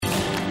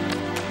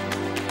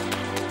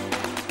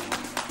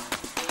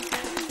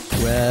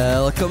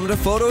Welcome to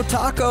Photo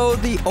Taco,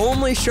 the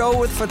only show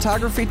with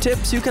photography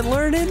tips you can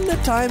learn in the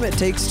time it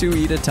takes to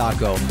eat a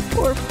taco,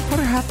 or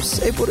perhaps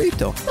a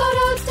burrito.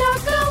 Photo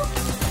Taco!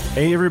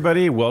 Hey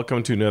everybody,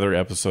 welcome to another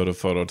episode of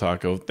Photo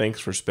Taco. Thanks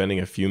for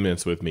spending a few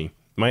minutes with me.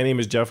 My name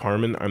is Jeff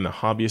Harmon. I'm the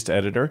hobbyist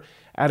editor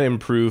at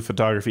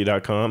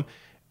improvephotography.com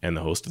and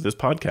the host of this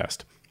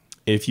podcast.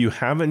 If you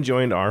haven't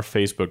joined our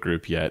Facebook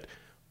group yet,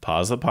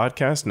 pause the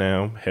podcast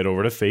now, head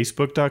over to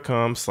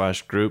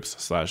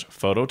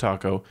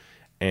facebook.com/groups/phototaco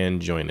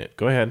and join it.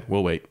 Go ahead,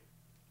 we'll wait.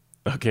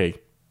 Okay,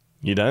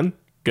 you done?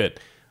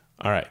 Good.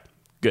 All right,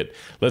 good.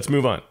 Let's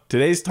move on.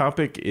 Today's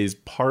topic is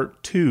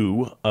part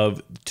 2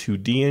 of To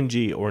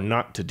DNG or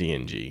Not to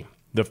DNG.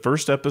 The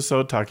first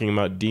episode talking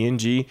about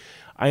DNG,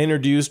 I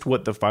introduced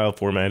what the file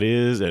format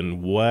is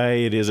and why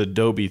it is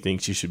Adobe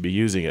thinks you should be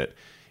using it.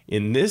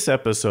 In this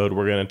episode,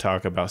 we're going to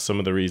talk about some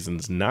of the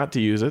reasons not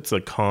to use it, the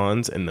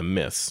cons and the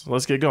myths.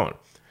 Let's get going.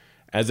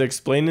 As I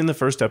explained in the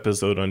first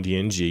episode on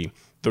DNG,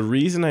 the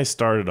reason I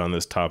started on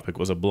this topic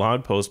was a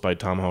blog post by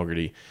Tom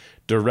Hogarty,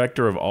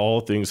 director of all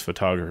things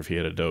photography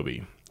at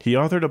Adobe. He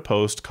authored a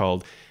post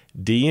called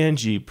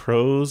DNG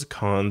Pros,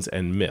 Cons,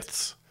 and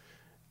Myths.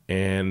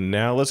 And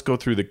now let's go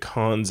through the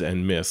cons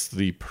and myths.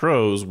 The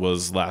pros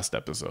was last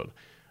episode.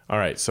 All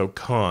right, so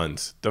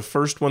cons. The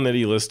first one that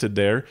he listed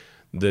there,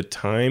 the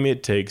time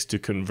it takes to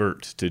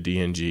convert to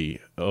DNG.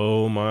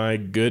 Oh my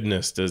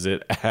goodness, does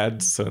it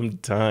add some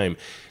time.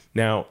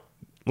 Now,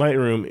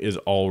 Lightroom is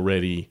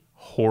already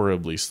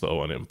horribly slow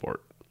on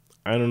import.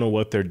 I don't know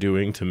what they're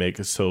doing to make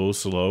it so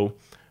slow,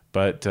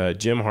 but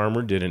Jim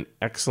Harmer did an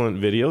excellent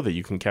video that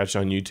you can catch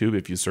on YouTube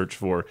if you search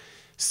for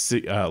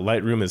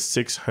Lightroom is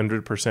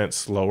 600%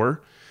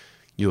 slower.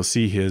 You'll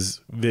see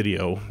his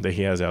video that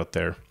he has out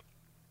there.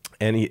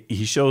 And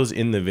he shows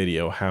in the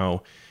video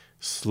how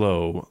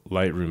slow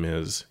Lightroom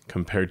is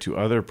compared to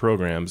other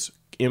programs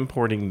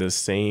importing the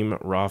same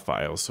RAW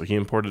files. So he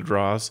imported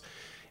RAWs,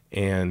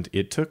 and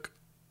it took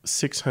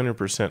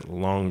 600%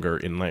 longer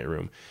in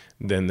Lightroom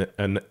than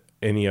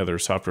any other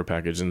software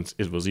package, and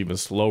it was even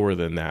slower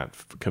than that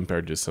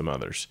compared to some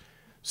others.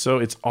 So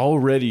it's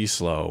already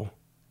slow,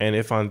 and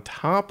if on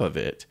top of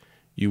it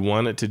you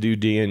want it to do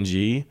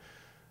DNG,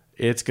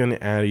 it's going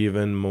to add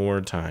even more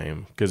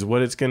time, because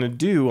what it's going to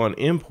do on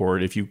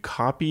import, if you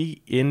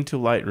copy into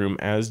Lightroom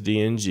as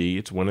DNG,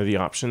 it's one of the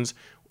options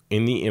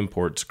in the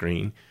import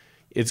screen,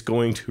 it's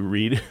going to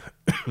read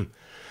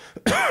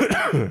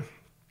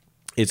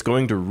it's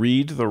going to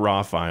read the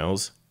RAW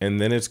files,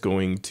 and then it's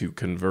going to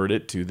convert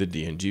it to the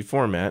DNG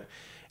format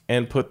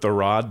and put the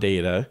raw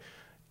data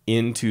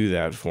into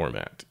that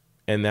format.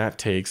 And that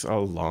takes a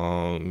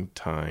long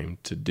time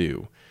to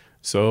do.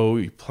 So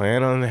you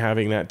plan on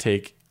having that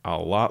take a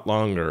lot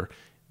longer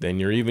than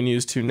you're even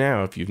used to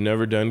now. If you've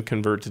never done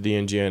convert to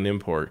DNG and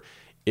import,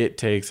 it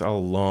takes a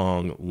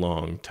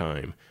long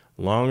time.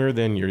 Longer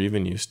than you're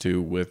even used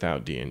to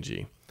without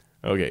DNG.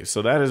 Okay,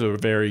 so that is a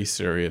very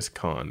serious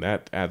con.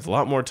 That adds a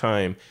lot more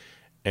time,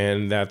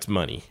 and that's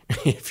money.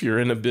 If you're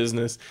in a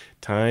business,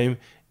 time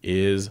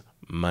is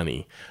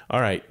money.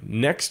 All right,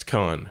 next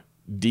con,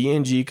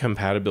 DNG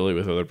compatibility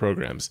with other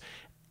programs.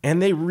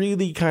 And they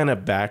really kind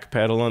of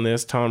backpedal on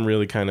this. Tom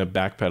really kind of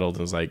backpedaled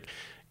and was like,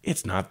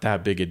 it's not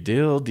that big a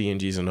deal.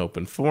 DNG is an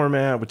open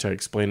format, which I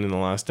explained in the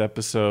last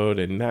episode,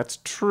 and that's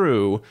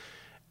true.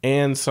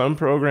 And some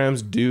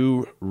programs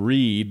do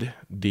read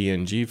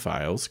DNG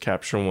files.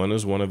 Capture One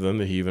is one of them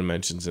that he even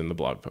mentions in the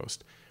blog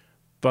post.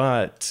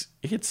 But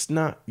it's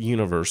not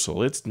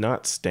universal. It's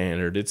not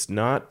standard. It's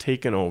not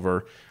taken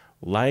over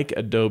like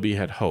Adobe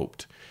had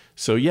hoped.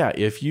 So yeah,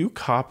 if you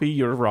copy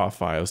your RAW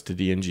files to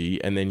DNG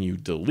and then you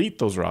delete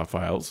those RAW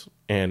files,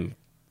 and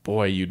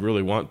boy, you'd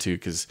really want to,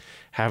 because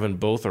having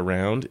both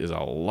around is a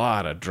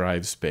lot of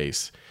drive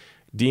space.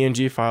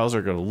 DNG files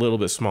are a little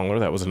bit smaller.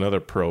 That was another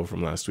pro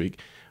from last week.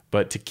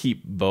 But to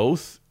keep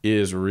both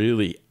is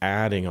really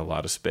adding a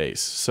lot of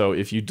space. So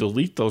if you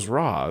delete those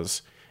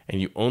RAWs and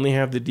you only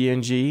have the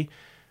DNG,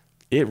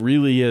 it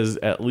really is,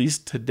 at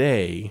least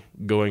today,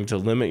 going to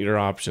limit your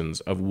options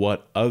of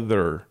what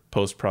other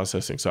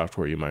post-processing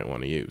software you might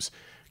want to use.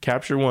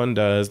 Capture One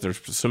does.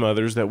 There's some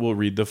others that will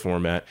read the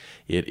format.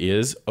 It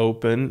is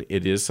open.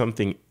 It is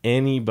something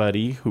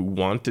anybody who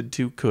wanted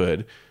to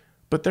could,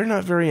 but they're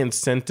not very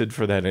incented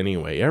for that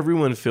anyway.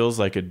 Everyone feels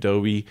like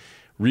Adobe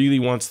really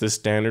wants this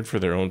standard for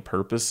their own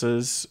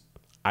purposes.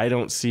 I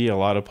don't see a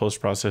lot of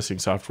post-processing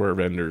software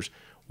vendors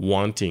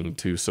wanting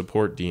to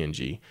support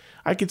DNG.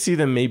 I could see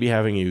them maybe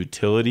having a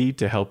utility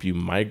to help you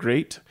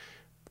migrate,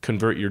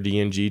 convert your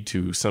DNG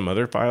to some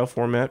other file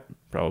format,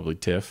 probably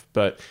TIFF,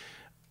 but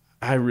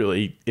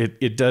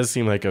it does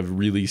seem like a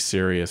really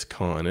serious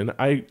con. And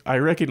I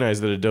recognize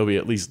that Adobe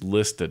at least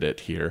listed it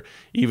here,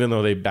 even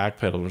though they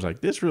backpedaled and was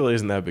like, this really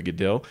isn't that big a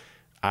deal.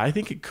 I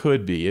think it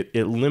could be.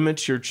 It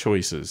limits your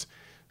choices.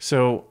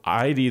 So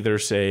I'd either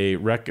say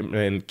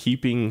recommend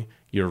keeping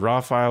your RAW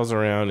files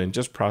around and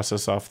just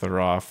process off the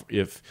RAW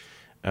if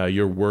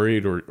you're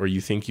worried or you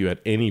think you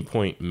at any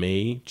point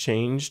may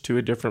change to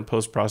a different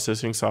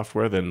post-processing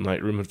software than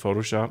Lightroom and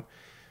Photoshop.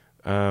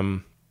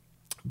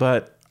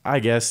 But I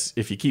guess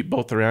if you keep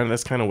both around,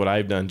 that's kind of what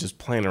I've done, just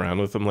playing around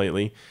with them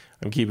lately.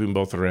 I'm keeping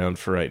both around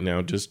for right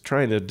now, just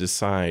trying to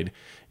decide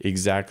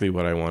exactly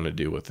what I want to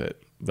do with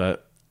it.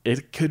 But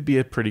it could be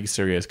a pretty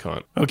serious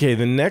con. Okay,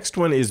 the next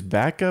one is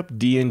backup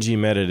DNG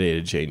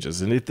metadata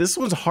changes. And this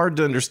one's hard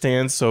to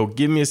understand, so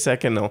give me a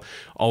second.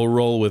 I'll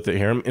roll with it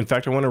here. In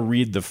fact, I want to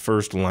read the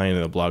first line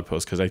of the blog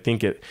post because I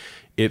think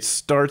it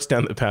starts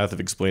down the path of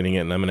explaining it,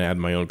 and I'm going to add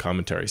my own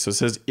commentary. So it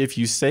says, if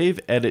you save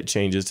edit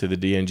changes to the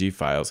DNG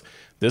files,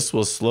 this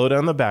will slow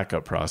down the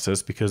backup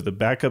process because the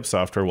backup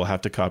software will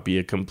have to copy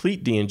a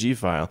complete DNG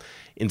file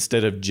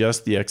instead of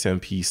just the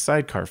XMP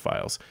sidecar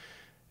files.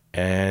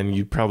 And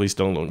you probably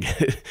still don't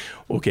get it.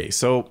 Okay,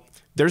 so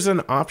there's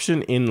an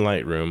option in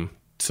Lightroom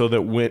so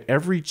that when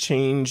every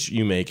change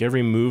you make,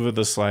 every move of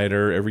the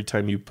slider, every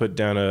time you put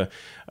down a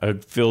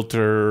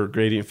filter,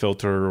 gradient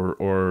filter,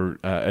 or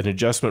an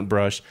adjustment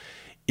brush,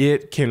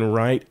 it can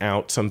write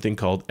out something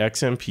called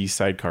XMP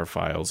sidecar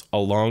files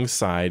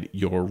alongside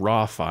your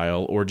RAW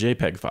file or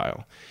JPEG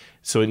file.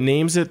 So it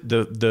names it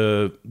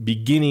the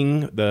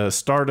beginning, the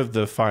start of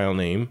the file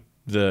name,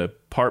 the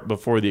part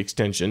before the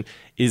extension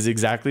is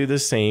exactly the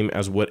same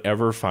as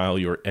whatever file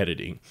you're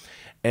editing.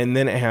 And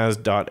then it has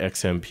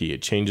 .xmp.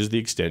 It changes the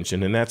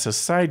extension, and that's a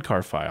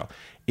sidecar file.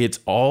 It's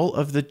all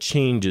of the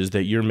changes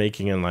that you're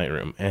making in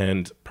Lightroom.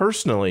 And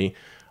personally,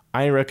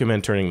 I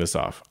recommend turning this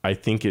off. I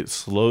think it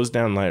slows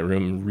down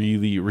Lightroom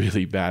really,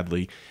 really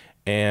badly.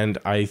 And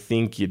I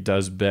think it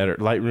does better.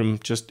 Lightroom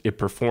it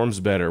performs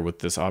better with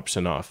this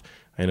option off.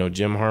 I know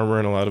Jim Harmer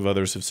and a lot of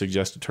others have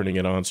suggested turning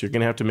it on, so you're going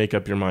to have to make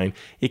up your mind.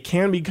 It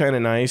can be kind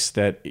of nice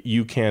that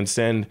you can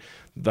send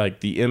like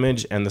the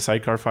image and the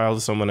sidecar file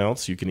to someone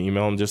else. You can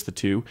email them just the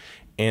two,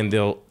 and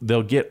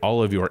they'll get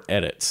all of your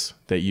edits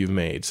that you've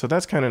made. So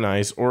that's kind of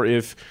nice. Or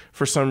if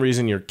for some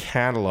reason your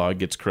catalog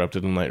gets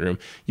corrupted in Lightroom,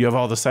 you have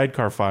all the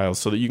sidecar files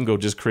so that you can go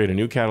just create a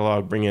new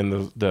catalog, bring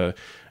in the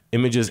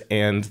images,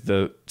 and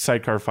the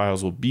sidecar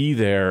files will be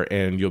there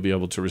and you'll be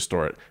able to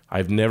restore it.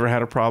 I've never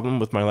had a problem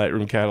with my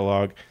Lightroom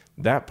catalog.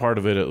 That part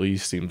of it at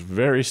least seems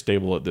very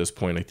stable at this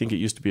point. I think it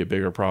used to be a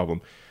bigger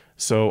problem.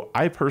 So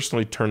I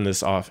personally turn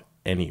this off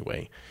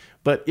anyway.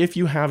 But if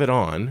you have it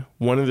on,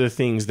 one of the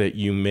things that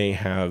you may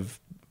have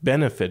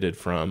benefited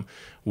from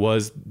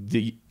was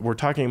we're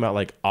talking about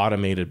like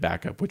automated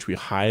backup, which we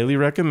highly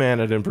recommend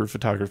at Improved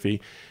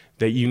Photography,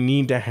 that you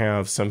need to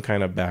have some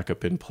kind of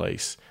backup in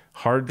place.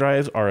 Hard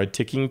drives are a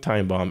ticking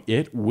time bomb.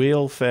 It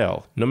will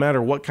fail, no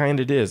matter what kind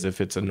it is.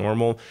 If it's a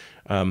normal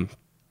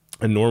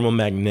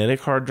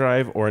magnetic hard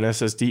drive or an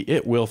SSD,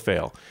 it will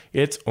fail.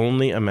 It's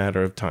only a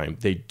matter of time.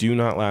 They do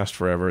not last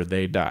forever.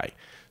 They die.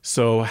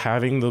 So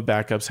having the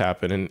backups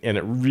happen, and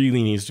it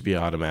really needs to be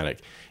automatic.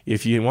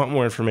 If you want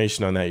more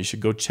information on that, you should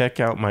go check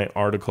out my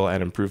article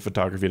at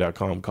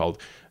improvedphotography.com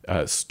called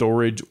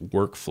Storage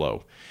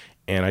Workflow.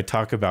 And I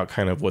talk about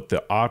kind of what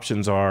the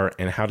options are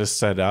and how to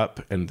set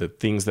up and the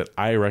things that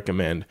I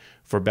recommend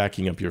for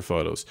backing up your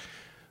photos.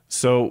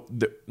 So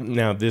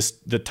now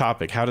the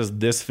topic, how does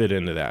this fit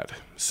into that?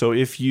 So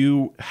if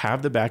you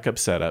have the backup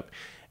set up,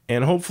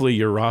 and hopefully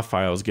your RAW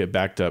files get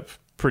backed up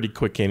pretty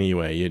quick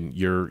anyway, and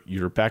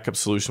your backup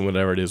solution,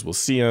 whatever it is, will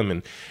see them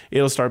and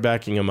it'll start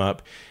backing them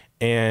up.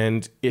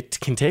 And it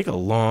can take a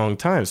long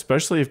time,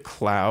 especially if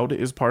cloud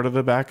is part of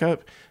the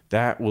backup.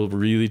 That will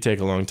really take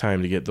a long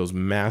time to get those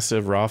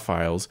massive RAW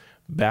files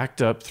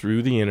backed up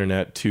through the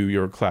internet to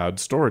your cloud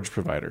storage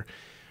provider.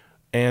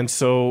 And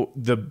so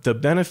the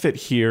benefit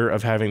here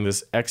of having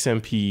this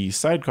XMP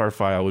sidecar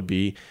file would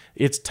be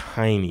it's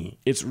tiny.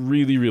 It's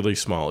really, really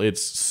small.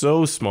 It's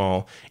so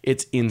small,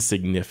 it's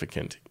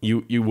insignificant.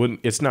 You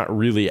wouldn't, it's not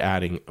really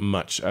adding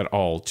much at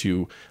all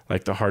to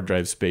like the hard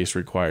drive space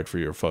required for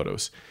your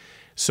photos.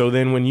 So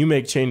then when you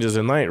make changes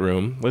in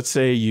Lightroom, let's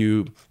say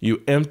you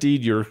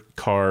emptied your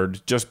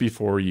card just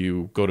before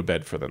you go to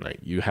bed for the night.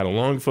 You had a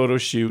long photo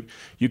shoot,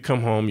 you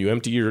come home, you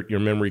empty your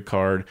memory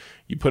card,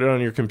 you put it on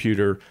your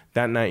computer.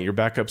 That night, your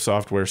backup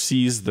software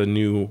sees the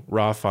new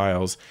RAW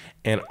files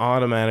and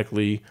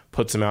automatically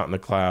puts them out in the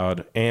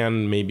cloud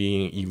and maybe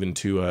even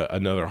to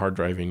another hard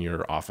drive in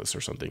your office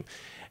or something.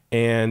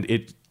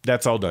 And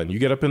that's all done. You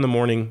get up in the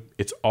morning,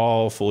 it's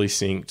all fully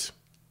synced.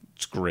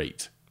 It's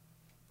great.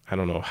 I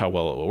don't know how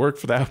well it will work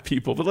for that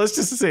people, but let's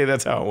just say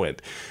that's how it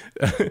went.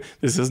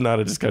 This is not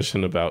a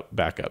discussion about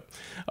backup.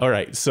 All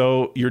right,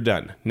 so you're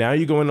done. Now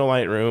you go into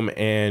Lightroom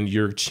and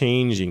you're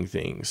changing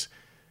things.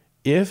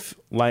 If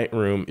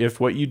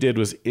what you did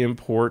was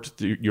import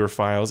your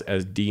files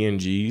as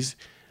DNGs,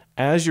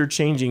 as you're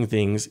changing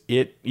things,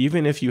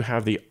 even if you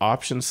have the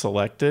option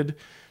selected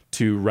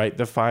to write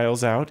the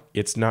files out,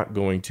 it's not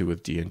going to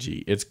with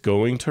DNG. It's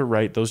going to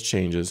write those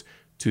changes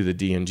to the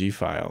DNG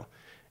file.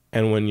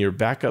 And when your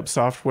backup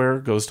software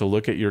goes to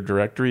look at your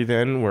directory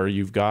then where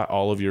you've got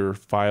all of your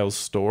files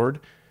stored,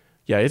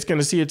 yeah, it's going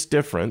to see it's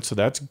different. So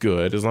that's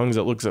good. As long as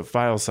it looks at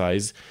file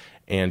size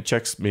and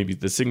checks maybe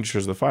the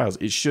signatures of the files,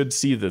 it should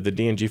see that the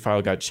DNG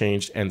file got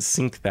changed and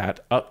sync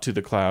that up to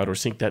the cloud or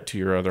sync that to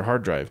your other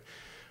hard drive.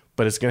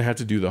 but it's going to have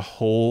to do the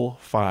whole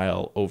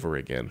file over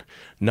again,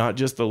 not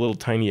just the little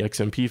tiny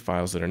XMP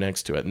files that are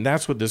next to it. And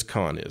that's what this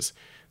con is.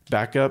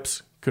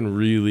 Backups can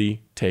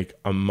really take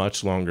a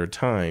much longer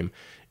time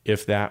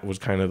if that was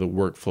kind of the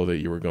workflow that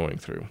you were going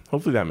through.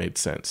 Hopefully that made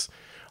sense.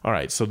 All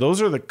right, so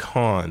those are the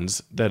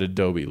cons that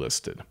Adobe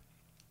listed.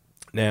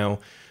 Now,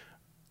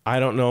 I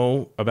don't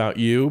know about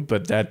you,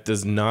 but that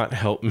does not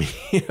help me.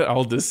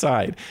 I'll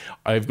decide.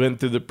 I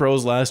went through the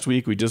pros last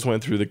week. We just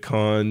went through the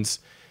cons.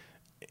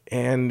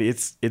 And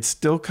it's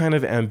still kind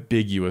of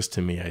ambiguous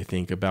to me, I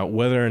think, about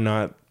whether or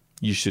not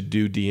you should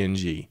do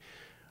DNG.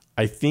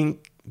 I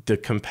think the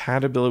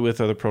compatibility with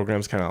other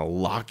programs kind of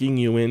locking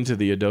you into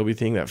the Adobe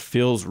thing, that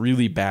feels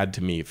really bad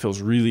to me. It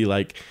feels really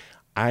like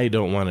I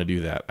don't want to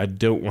do that. I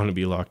don't want to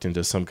be locked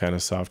into some kind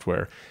of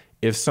software.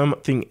 If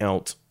something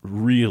else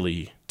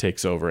really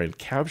takes over, and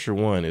Capture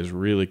One is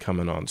really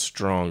coming on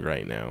strong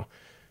right now,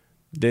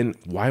 then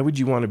why would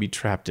you want to be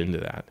trapped into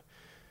that?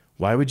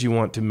 Why would you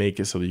want to make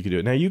it so that you could do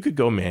it? Now, you could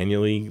go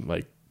manually,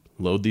 like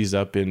load these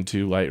up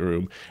into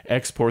Lightroom,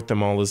 export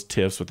them all as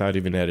TIFFs without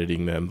even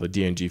editing them, the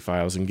DNG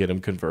files, and get them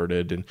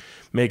converted and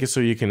make it so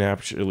you can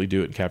actually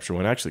do it in Capture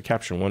One. Actually,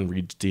 Capture One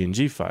reads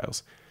DNG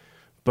files.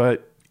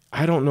 But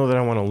I don't know that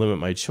I want to limit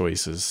my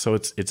choices, so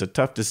it's a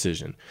tough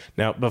decision.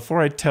 Now,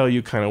 before I tell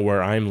you kind of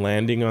where I'm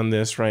landing on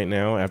this right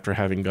now, after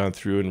having gone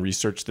through and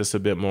researched this a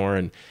bit more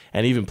and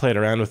even played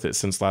around with it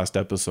since last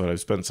episode, I've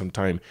spent some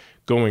time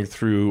going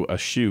through a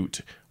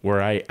shoot where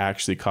I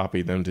actually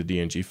copied them to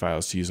DNG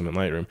files to use them in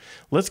Lightroom.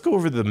 Let's go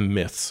over the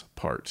myths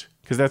part,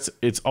 because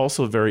it's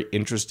also very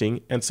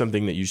interesting and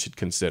something that you should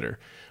consider.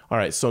 All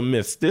right, so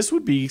myths. This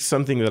would be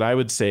something that I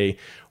would say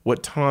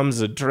what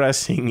Tom's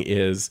addressing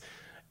is,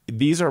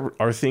 these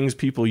are things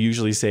people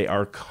usually say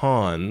are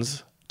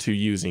cons to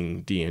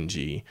using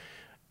DNG.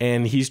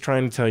 And he's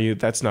trying to tell you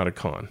that's not a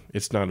con.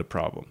 It's not a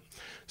problem.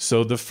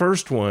 So the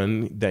first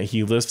one that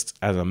he lists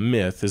as a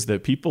myth is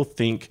that people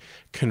think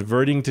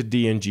converting to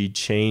DNG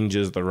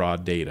changes the raw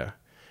data.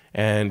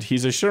 And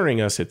he's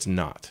assuring us it's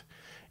not.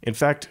 In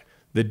fact,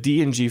 the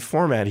DNG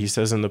format, he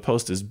says in the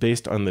post, is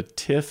based on the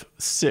TIFF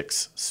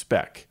 6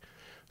 spec.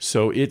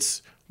 So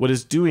what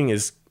it's doing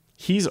is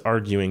he's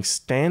arguing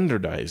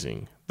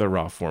standardizing the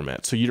raw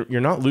format. So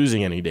you're not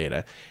losing any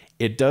data.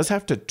 It does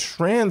have to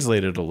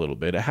translate it a little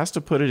bit. It has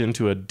to put it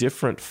into a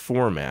different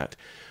format,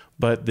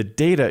 but the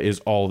data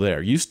is all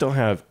there. You still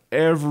have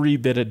every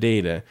bit of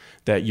data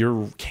that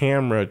your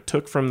camera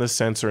took from the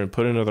sensor and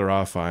put into the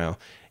raw file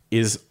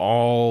is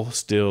all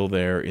still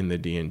there in the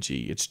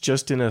DNG. It's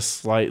just in a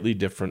slightly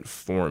different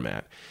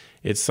format.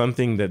 It's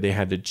something that they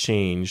had to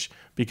change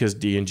because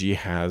DNG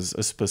has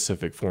a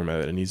specific format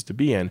that it needs to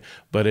be in,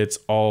 but it's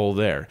all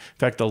there. In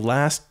fact, the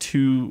last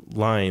two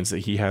lines that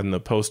he had in the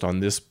post on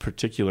this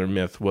particular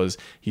myth was,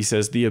 he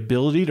says, the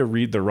ability to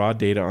read the raw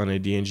data on a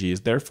DNG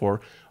is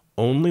therefore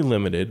only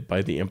limited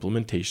by the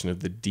implementation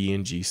of the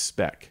DNG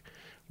spec.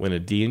 When a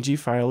DNG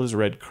file is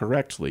read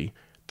correctly,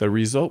 the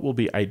result will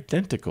be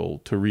identical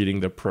to reading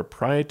the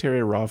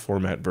proprietary raw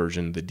format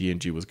version the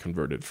DNG was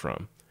converted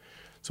from.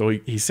 So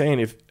he's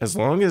saying as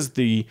long as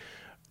the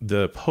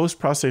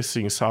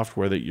post-processing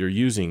software that you're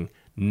using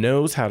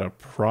knows how to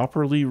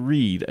properly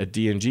read a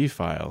DNG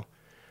file,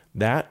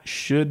 that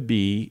should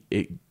be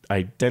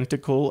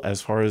identical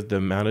as far as the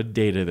amount of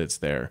data that's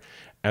there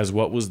as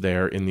what was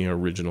there in the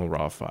original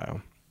raw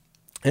file.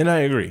 And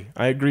I agree.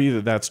 I agree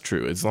that that's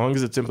true, as long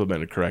as it's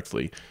implemented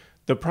correctly.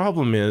 The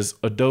problem is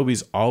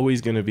Adobe's always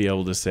going to be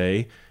able to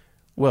say,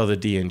 well, the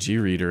DNG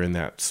reader in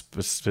that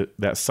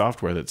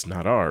software that's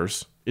not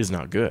ours is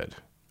not good.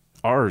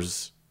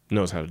 Ours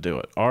knows how to do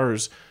it.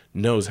 Ours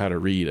knows how to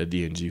read a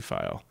DNG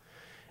file.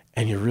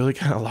 And you're really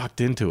kind of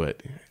locked into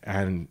it.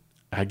 And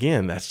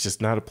again, that's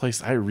just not a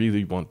place I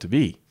really want to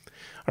be.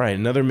 All right,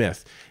 another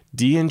myth.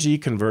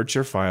 DNG converts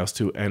your files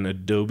to an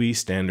Adobe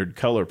standard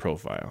color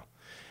profile.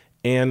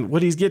 And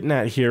what he's getting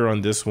at here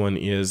on this one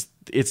is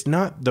it's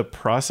not the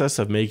process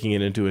of making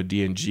it into a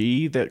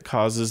DNG that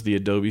causes the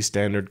Adobe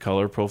standard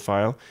color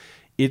profile.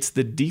 It's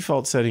the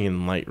default setting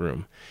in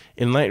Lightroom.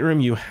 In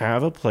Lightroom, you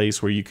have a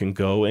place where you can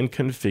go and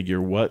configure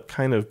what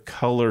kind of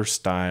color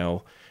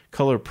style,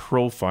 color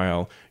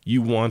profile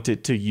you want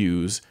it to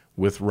use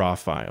with raw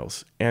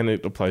files. And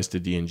it applies to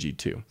DNG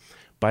too.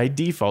 By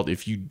default,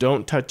 if you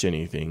don't touch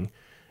anything,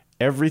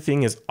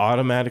 everything is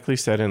automatically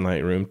set in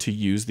Lightroom to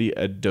use the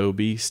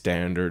Adobe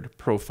standard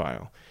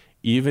profile.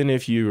 Even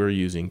if you are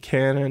using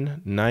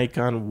Canon,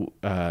 Nikon,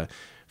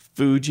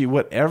 Fuji,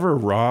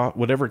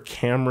 whatever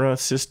camera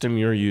system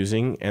you're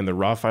using and the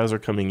raw files are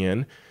coming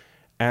in,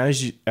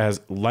 as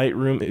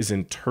Lightroom is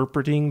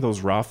interpreting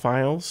those raw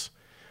files,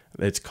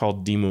 it's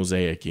called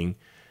demosaicing,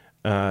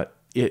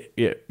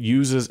 it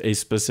uses a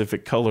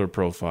specific color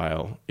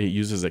profile, it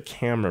uses a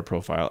camera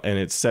profile, and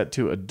it's set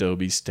to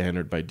Adobe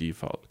standard by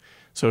default.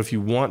 So if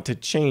you want to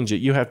change it,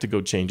 you have to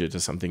go change it to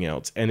something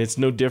else. And it's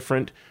no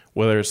different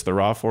whether it's the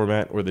raw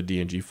format or the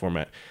DNG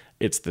format.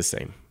 It's the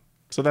same.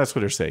 So that's what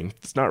they're saying.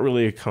 It's not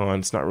really a con.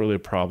 It's not really a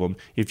problem.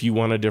 If you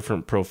want a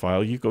different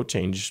profile, you go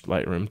change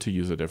Lightroom to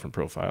use a different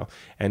profile.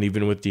 And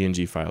even with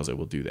DNG files, it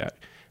will do that.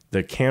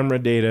 the camera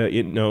data.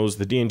 It knows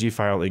the DNG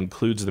file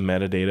includes the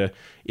metadata.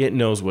 It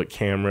knows what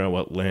camera,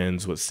 what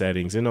lens, what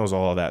settings. It knows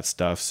all of that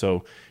stuff.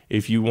 So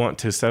if you want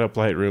to set up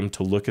Lightroom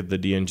to look at the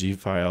DNG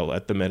file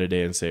at the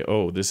metadata and say,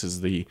 oh, this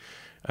is the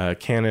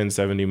Canon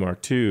 7D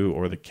Mark II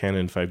or the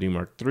Canon 5D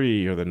Mark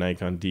III or the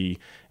Nikon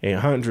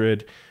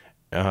D800,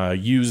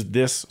 use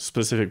this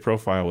specific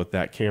profile with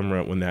that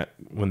camera when that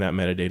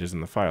metadata is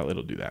in the file,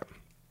 it'll do that.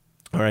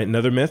 All right,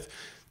 another myth.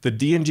 The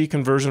DNG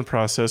conversion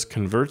process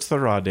converts the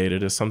raw data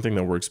to something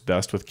that works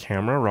best with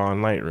Camera Raw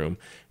and Lightroom,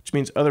 which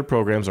means other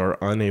programs are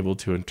unable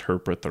to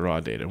interpret the raw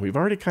data. We've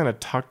already kind of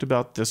talked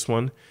about this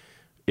one.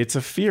 It's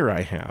a fear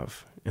I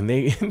have. And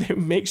they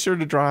make sure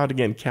to draw out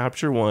again,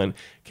 Capture One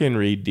can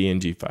read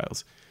DNG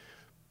files.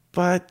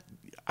 But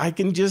I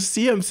can just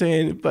see them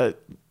saying,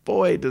 but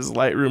boy, does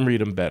Lightroom read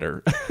them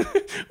better.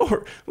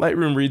 Or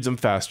Lightroom reads them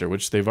faster,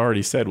 which they've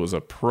already said was a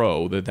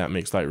pro, that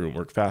makes Lightroom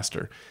work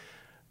faster.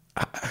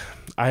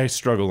 I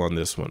struggle on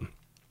this one.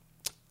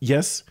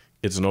 Yes,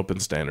 it's an open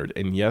standard.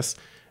 And yes,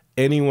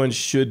 anyone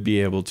should be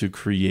able to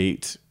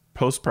create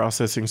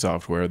post-processing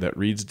software that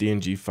reads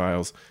DNG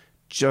files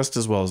just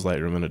as well as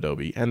Lightroom and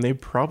Adobe. And they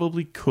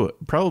probably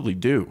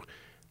do.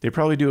 They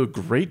probably do a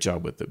great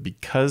job with it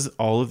because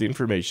all of the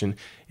information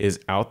is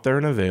out there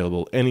and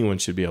available. Anyone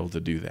should be able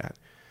to do that.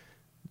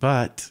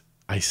 But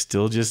I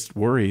still just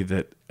worry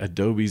that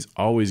Adobe's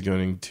always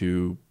going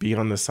to be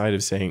on the side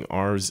of saying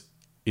ours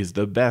is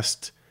the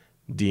best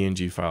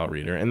DNG file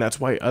reader. And that's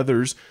why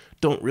others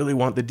don't really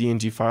want the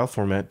DNG file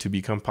format to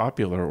become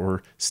popular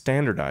or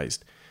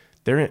standardized.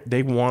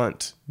 They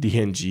want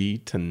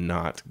DNG to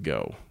not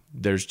go.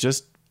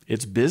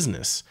 It's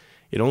business.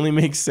 It only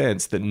makes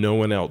sense that no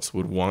one else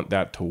would want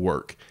that to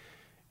work.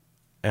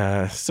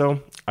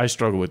 So I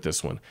struggle with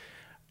this one.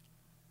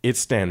 It's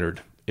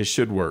standard. It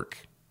should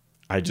work.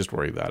 I just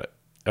worry about it.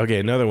 Okay,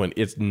 another one.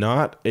 It's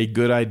not a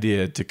good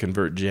idea to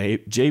convert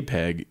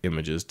JPEG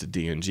images to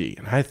DNG.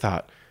 And I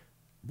thought,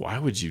 why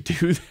would you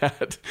do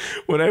that?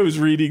 When I was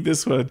reading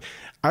this one,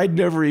 I'd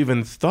never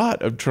even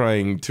thought of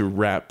trying to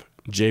wrap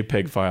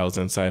JPEG files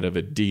inside of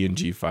a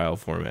DNG file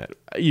format.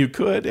 You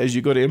could, as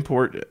you go to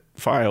import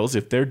files,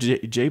 if they're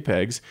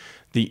JPEGs,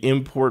 the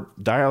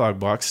import dialog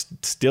box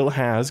still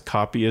has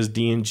copy as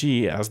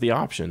DNG as the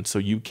option. So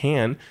you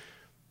can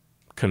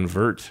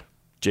convert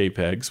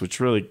JPEGs, which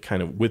really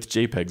kind of, with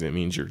JPEGs, it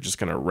means you're just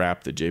going to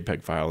wrap the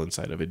JPEG file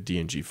inside of a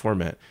DNG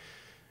format.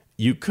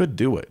 You could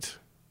do it,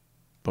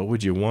 but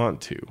would you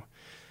want to?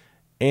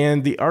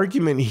 And the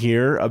argument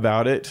here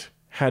about it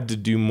had to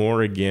do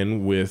more,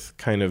 again, with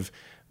kind of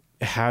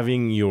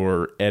having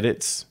your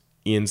edits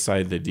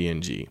inside the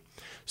DNG.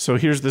 So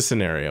here's the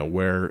scenario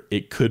where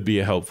it could be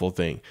a helpful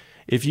thing.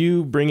 If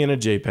you bring in a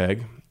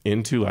JPEG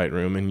into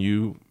Lightroom and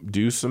you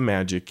do some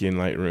magic in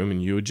Lightroom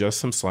and you adjust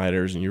some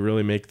sliders and you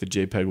really make the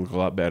JPEG look a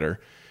lot better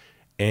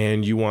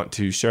and you want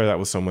to share that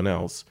with someone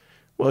else,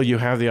 well, you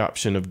have the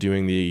option of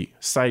doing the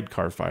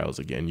sidecar files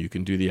again. You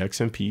can do the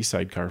XMP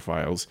sidecar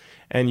files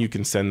and you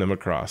can send them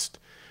across.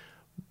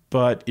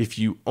 But if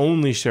you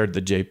only shared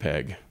the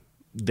JPEG,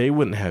 they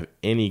wouldn't have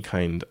any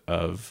kind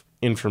of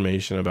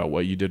information about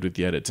what you did with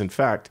the edits. In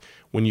fact,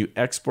 when you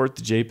export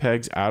the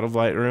JPEGs out of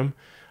Lightroom,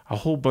 a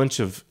whole bunch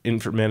of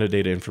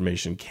metadata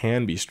information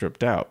can be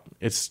stripped out.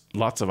 It's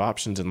lots of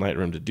options in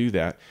Lightroom to do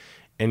that.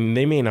 And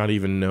they may not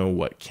even know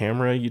what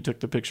camera you took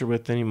the picture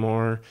with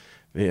anymore.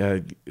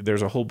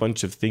 There's a whole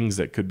bunch of things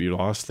that could be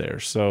lost there.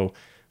 So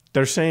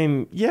they're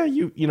saying, yeah,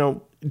 you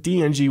know,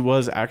 DNG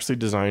was actually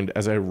designed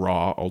as a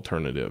raw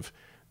alternative.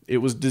 It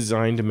was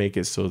designed to make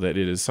it so that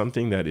it is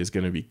something that is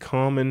going to be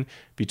common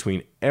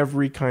between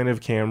every kind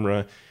of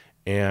camera.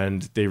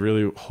 And they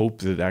really hope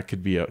that that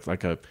could be a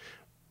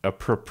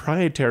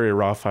proprietary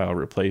raw file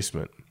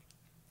replacement.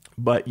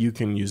 But you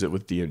can use it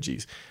with with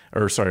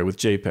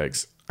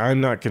JPEGs. I'm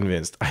not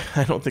convinced.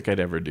 I don't think I'd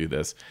ever do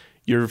this.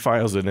 Your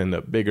files would end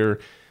up bigger.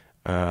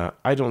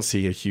 I don't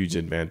see a huge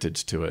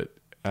advantage to it.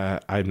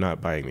 I'm not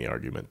buying the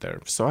argument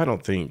there. So I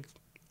don't think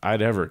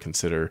I'd ever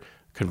consider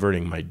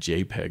converting my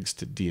JPEGs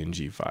to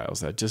DNG files.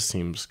 That just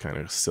seems kind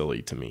of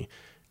silly to me.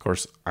 Of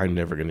course, I'm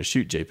never going to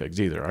shoot JPEGs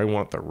either. I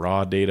want the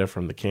raw data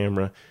from the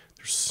camera.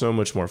 There's so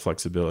much more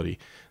flexibility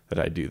that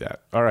I do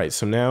that. All right,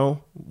 so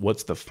now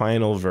what's the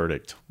final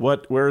verdict?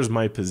 Where is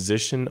my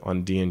position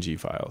on DNG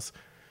files?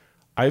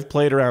 I've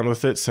played around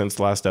with it since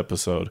last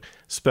episode,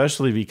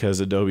 especially because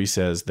Adobe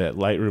says that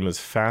Lightroom is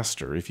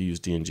faster if you use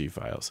DNG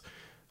files.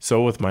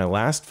 So with my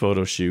last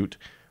photo shoot,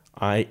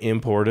 I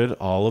imported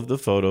all of the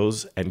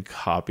photos and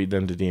copied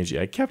them to DNG.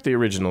 I kept the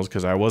originals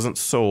because I wasn't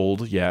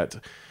sold yet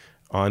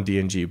on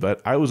DNG,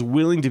 but I was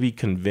willing to be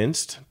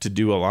convinced to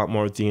do a lot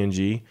more with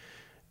DNG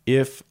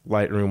if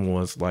Lightroom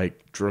was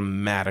like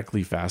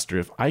dramatically faster.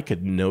 If I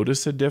could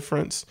notice a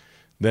difference,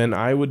 then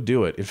I would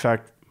do it. In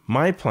fact,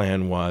 my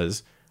plan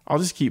was I'll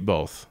just keep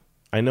both.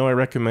 I know I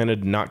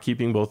recommended not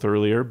keeping both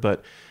earlier,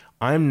 but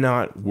I'm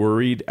not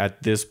worried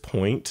at this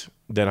point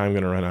that I'm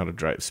going to run out of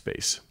drive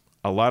space.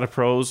 A lot of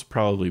pros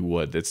probably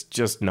would. It's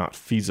just not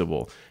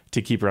feasible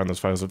to keep around those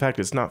files. In fact,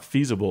 it's not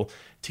feasible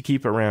to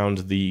keep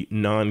around the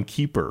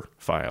non-keeper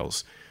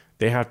files.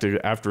 they have to,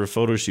 after a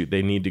photo shoot,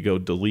 they need to go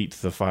delete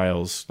the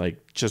files,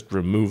 like just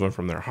remove them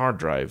from their hard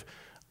drive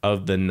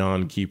of the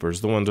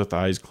non-keepers, the ones with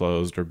eyes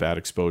closed or bad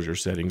exposure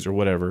settings or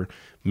whatever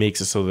makes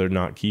it so they're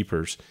not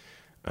keepers.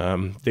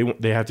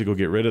 They have to go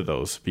get rid of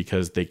those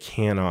because they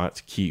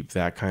cannot keep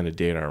that kind of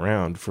data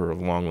around for a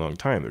long, long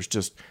time. There's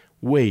just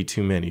way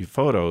too many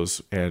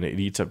photos and it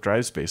eats up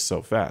drive space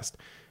so fast.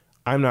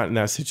 I'm not in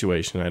that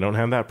situation. I don't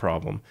have that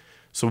problem.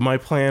 So my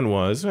plan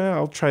was,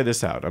 I'll try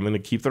this out. I'm going to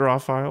keep the RAW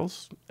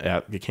files.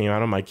 It came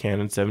out on my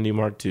Canon 70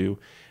 Mark II,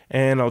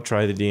 and I'll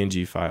try the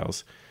DNG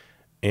files.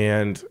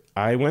 And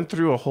I went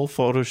through a whole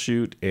photo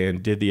shoot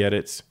and did the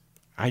edits.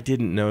 I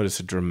didn't notice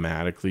a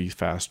dramatically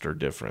faster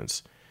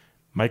difference.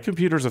 My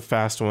computer's a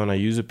fast one. I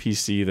use a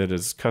PC that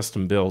is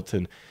custom built,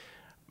 and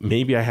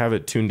maybe I have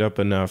it tuned up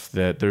enough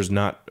that there's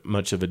not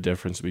much of a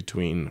difference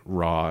between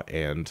RAW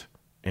and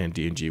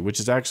DNG, which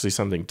is actually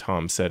something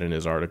Tom said in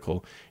his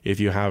article. If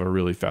you have a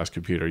really fast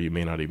computer, you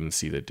may not even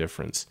see the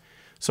difference.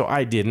 So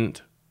I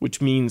didn't,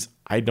 which means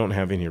I don't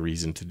have any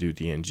reason to do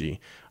DNG.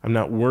 I'm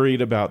not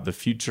worried about the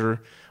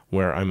future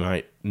where I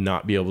might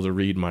not be able to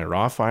read my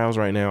RAW files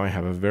right now. I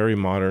have a very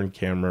modern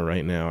camera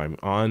right now. I'm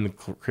on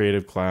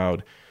Creative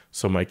Cloud,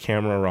 so my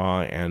Camera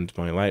Raw and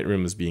my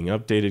Lightroom is being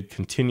updated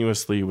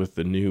continuously with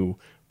the new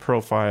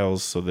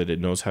profiles so that it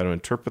knows how to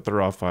interpret the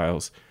RAW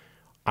files.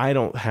 I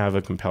don't have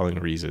a compelling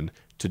reason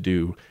to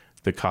do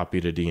the copy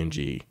to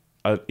DNG.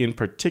 In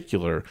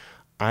particular,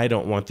 I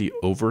don't want the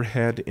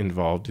overhead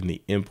involved in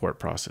the import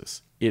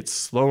process. It's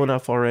slow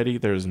enough already.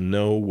 There's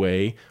no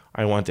way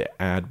I want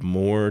to add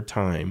more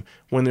time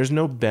when there's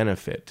no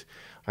benefit.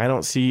 I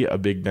don't see a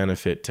big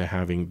benefit to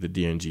having the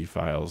DNG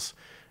files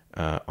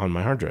on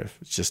my hard drive.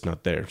 It's just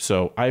not there.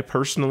 So I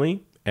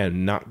personally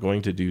am not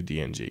going to do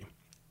DNG.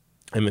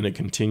 I'm going to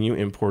continue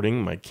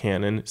importing my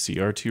Canon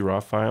CR2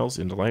 RAW files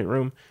into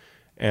Lightroom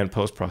and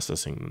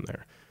post-processing them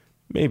there.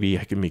 Maybe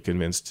I can be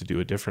convinced to do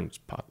a different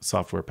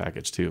software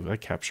package too, like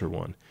Capture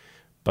One.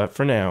 But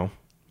for now,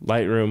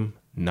 Lightroom,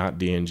 not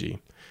DNG.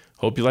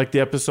 Hope you liked the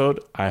episode.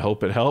 I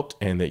hope it helped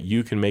and that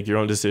you can make your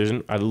own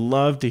decision. I'd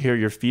love to hear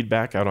your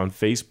feedback out on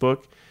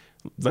Facebook.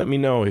 Let me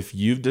know if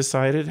you've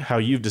decided, how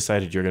you've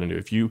decided you're going to do.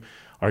 If you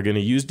are going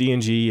to use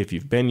DNG, if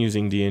you've been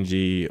using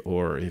DNG,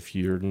 or if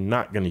you're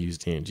not going to use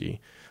DNG.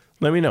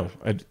 Let me know.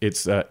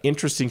 It's an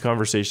interesting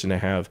conversation to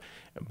have,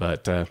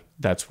 but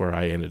that's where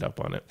I ended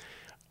up on it.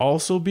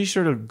 Also, be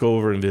sure to go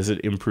over and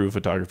visit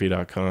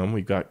improvephotography.com.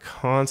 We've got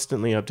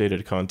constantly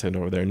updated content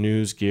over there,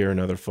 news, gear, and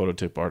other photo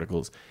tip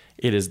articles.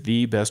 It is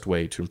the best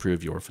way to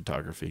improve your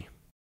photography.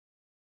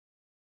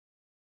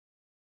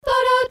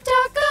 Photo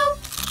Taco.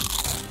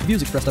 The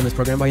views expressed on this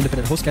program by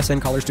independent host guests and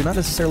callers do not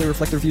necessarily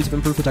reflect the views of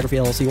Improve Photography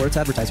LLC or its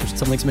advertisers.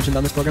 Some links mentioned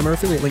on this program are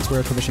affiliate links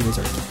where a commission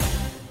reserved.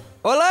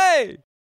 Olé!